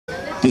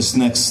This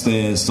next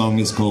song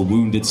is called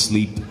Wounded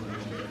Sleep.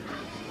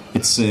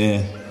 It's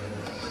a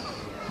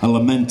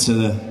lament to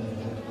the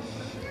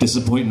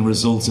disappointing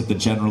results of the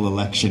general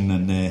election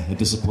and a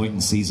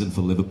disappointing season for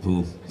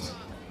Liverpool.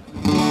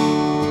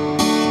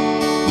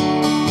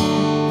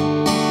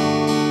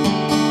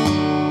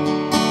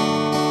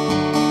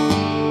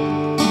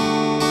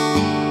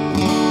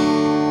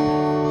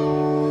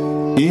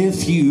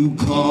 If you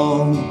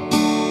call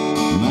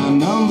my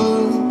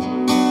number,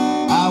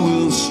 I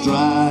will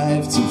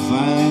strive to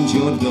find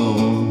your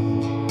door.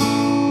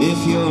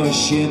 If your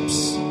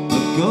ships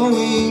are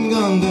going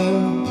under,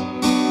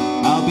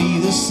 I'll be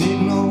the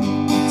signal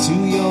to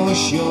your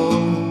shore.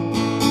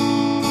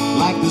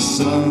 Like the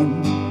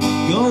sun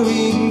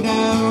going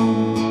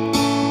down,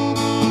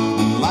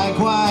 and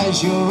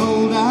likewise your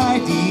old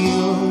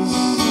ideals.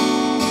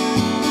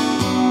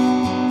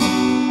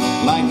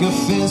 Like a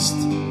fist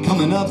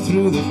coming up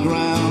through the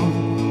ground,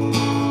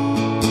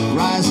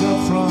 rise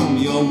up from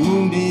your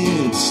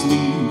wounded sleep.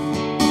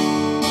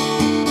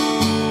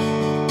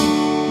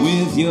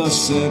 With your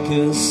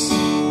circus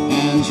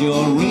and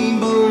your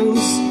rainbows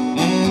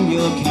and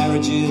your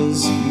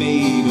carriages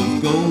made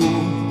of gold,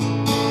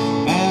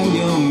 and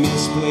your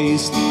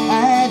misplaced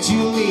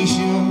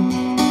adulation,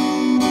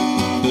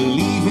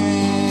 believe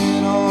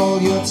in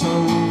all you're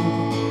told.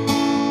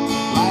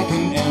 Like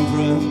an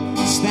emperor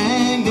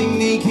standing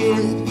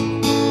naked,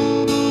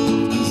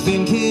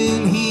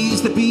 thinking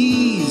he's the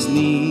bee's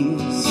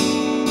knees.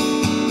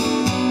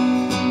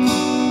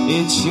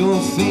 It's your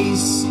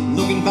face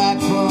looking back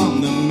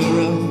from the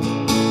mirror,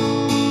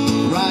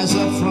 rise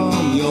up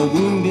from your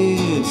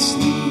wounded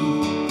sleep.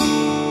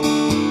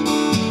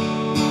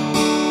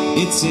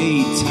 It's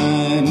a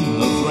time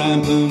of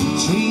rampant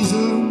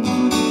treason,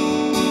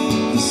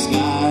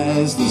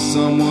 disguised as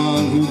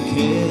someone who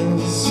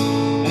cares,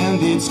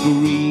 and it's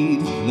greed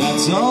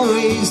that's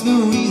always the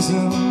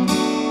reason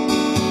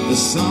a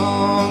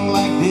song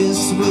like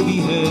this will be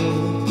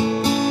heard.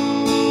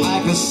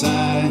 Like a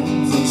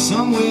sign from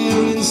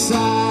somewhere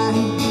inside,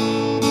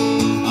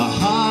 a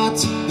heart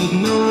that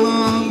no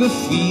longer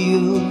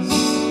feels.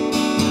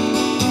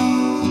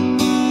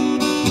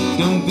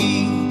 Don't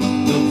be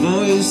the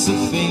voice of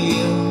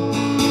failure,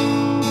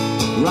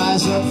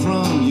 rise up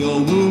from your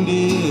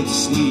wounded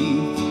sleep.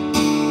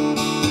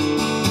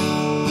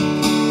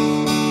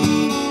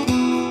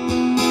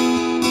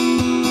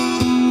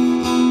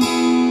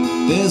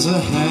 There's a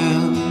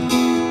hand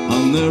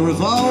on the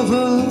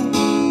revolver,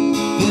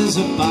 there's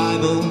a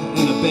Bible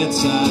in a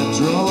bedside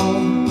drawer.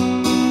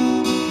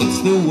 It's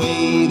the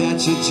way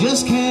that you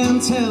just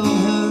can't tell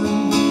her,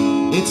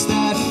 it's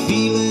that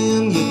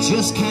feeling you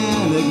just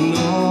can't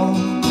ignore.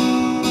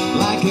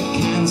 Like a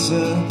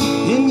cancer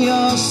in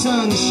your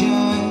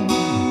sunshine,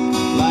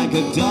 like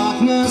a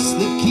darkness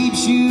that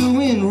keeps you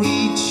in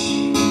reach.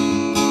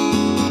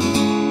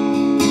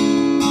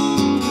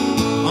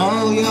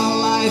 All your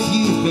life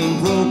you've been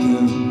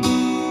broken,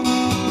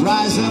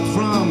 rise up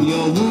from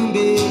your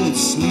wounded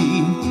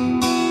sleep.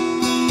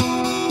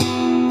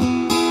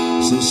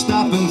 So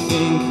stop and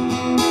think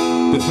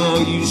before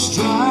you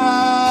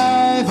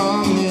strive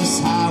on this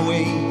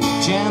highway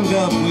jammed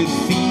up with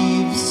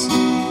thieves.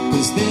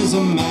 'Cause there's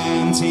a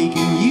man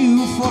taking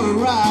you for a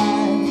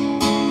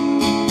ride,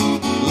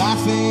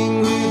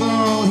 laughing with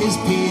all his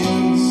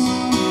peers,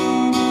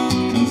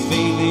 and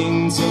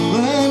failing to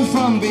learn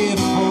from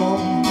before.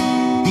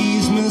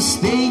 These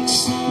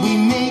mistakes we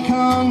make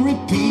on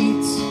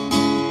repeat.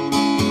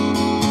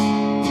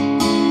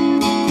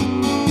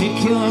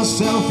 Pick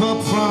yourself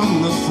up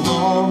from the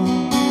floor,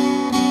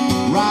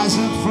 rise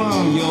up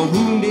from your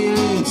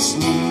wounded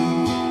sleep.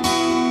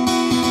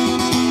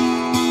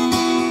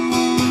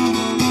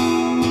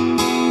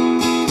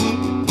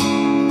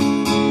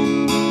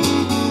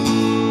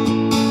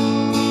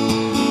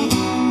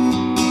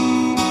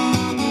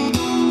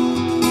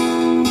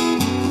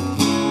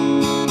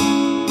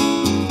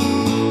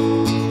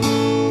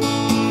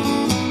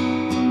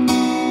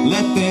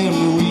 Let them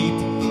reap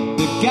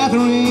the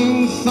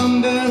gathering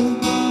thunder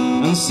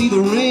and see the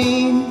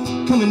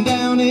rain coming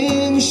down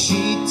in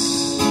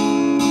sheets.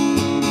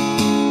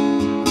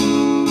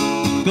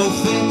 Go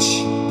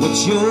fetch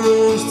what's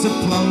yours to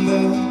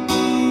plunder,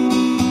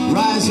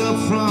 rise up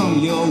from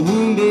your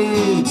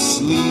wounded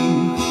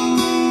sleep.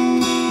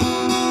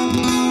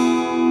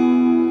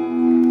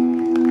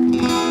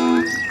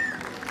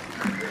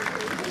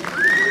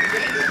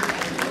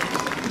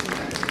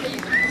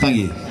 Thank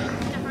you.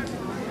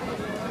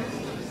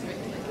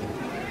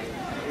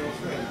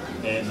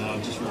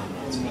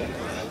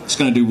 Just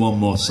going to do one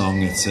more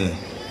song. It's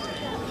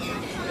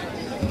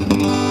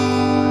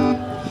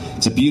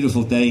a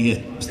beautiful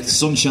day,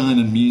 sunshine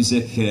and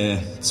music.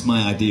 It's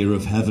my idea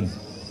of heaven.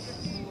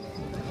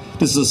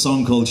 This is a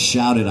song called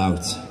Shout It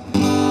Out.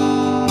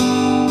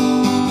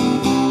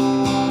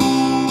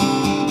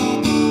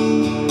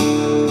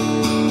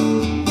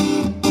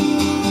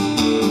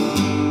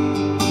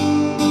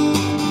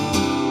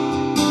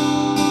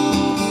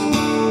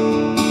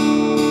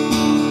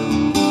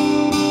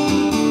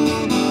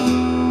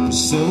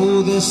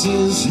 So this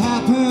is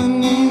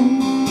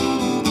happening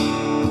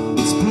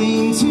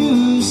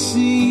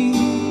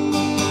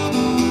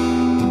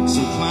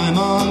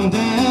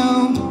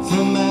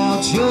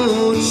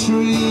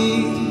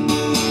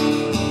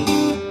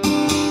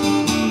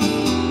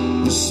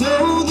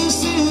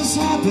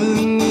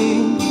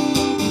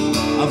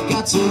I've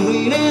got to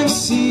wait and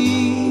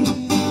see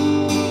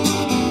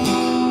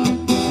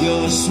if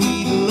your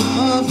sweet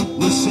love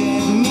will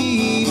set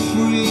me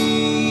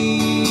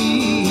free.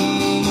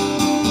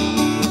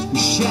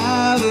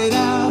 Shout it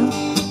out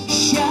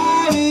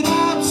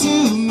to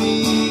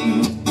me.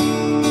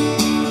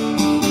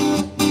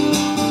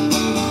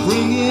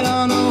 Bring it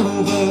on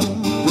over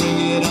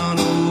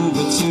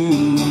to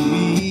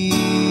me.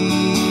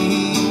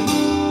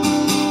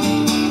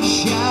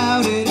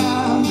 Shout it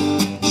out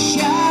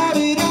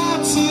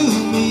to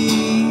me.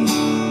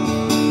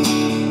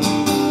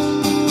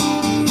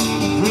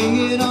 Bring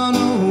it on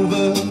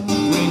over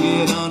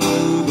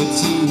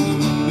to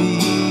me.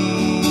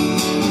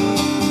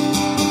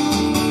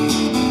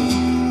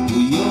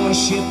 Your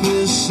ship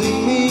is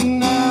sailing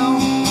now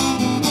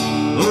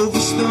over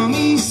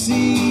stormy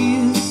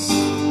seas.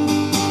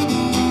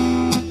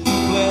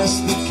 Bless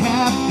the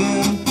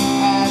captain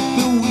at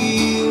the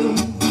wheel.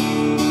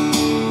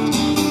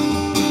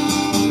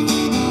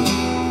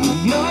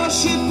 Your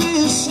ship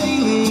is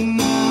sailing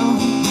now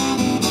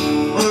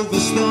over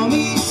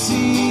stormy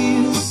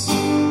seas.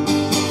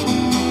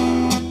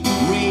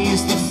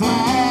 Raise the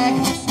flag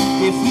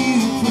if you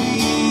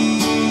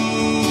please.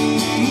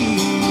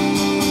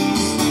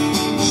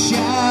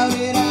 Shout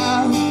it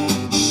out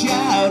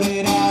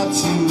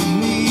to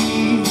me.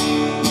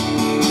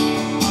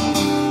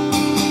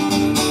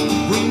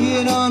 Bring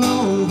it on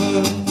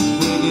over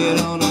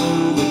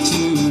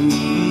to me.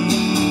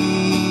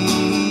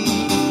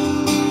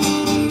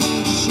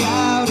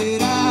 Shout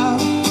it out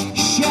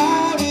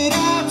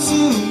to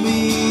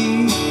me.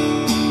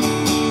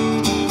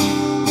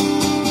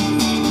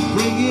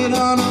 Bring it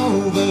on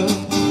over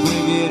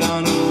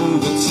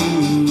to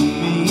me.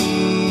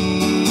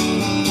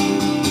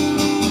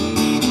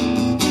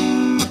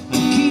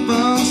 And keep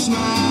on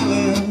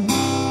smiling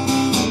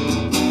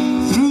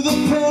through the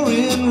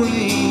pouring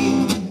rain,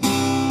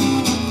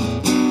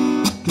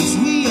 'cause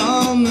we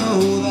all know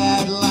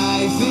that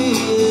life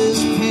is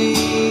pain.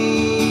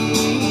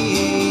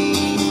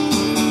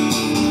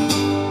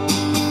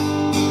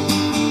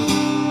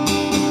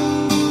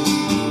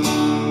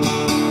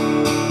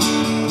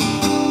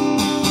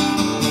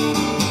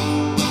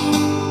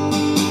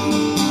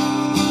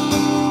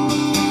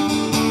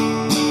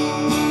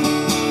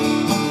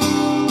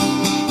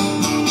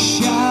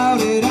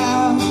 Shout it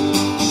out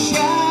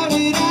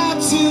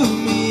to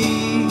me.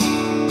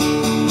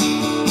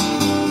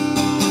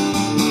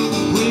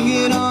 Bring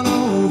it on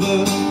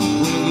over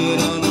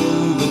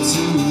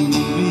to me.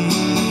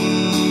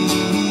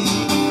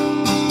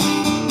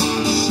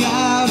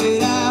 Shout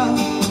it out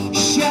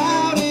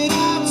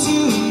to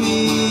me.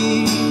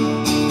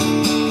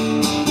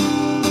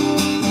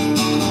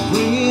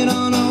 Bring it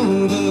on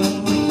over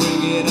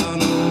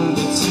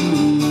to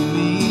me.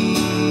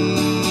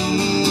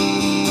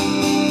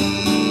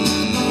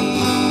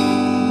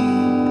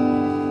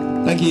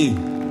 Thank you.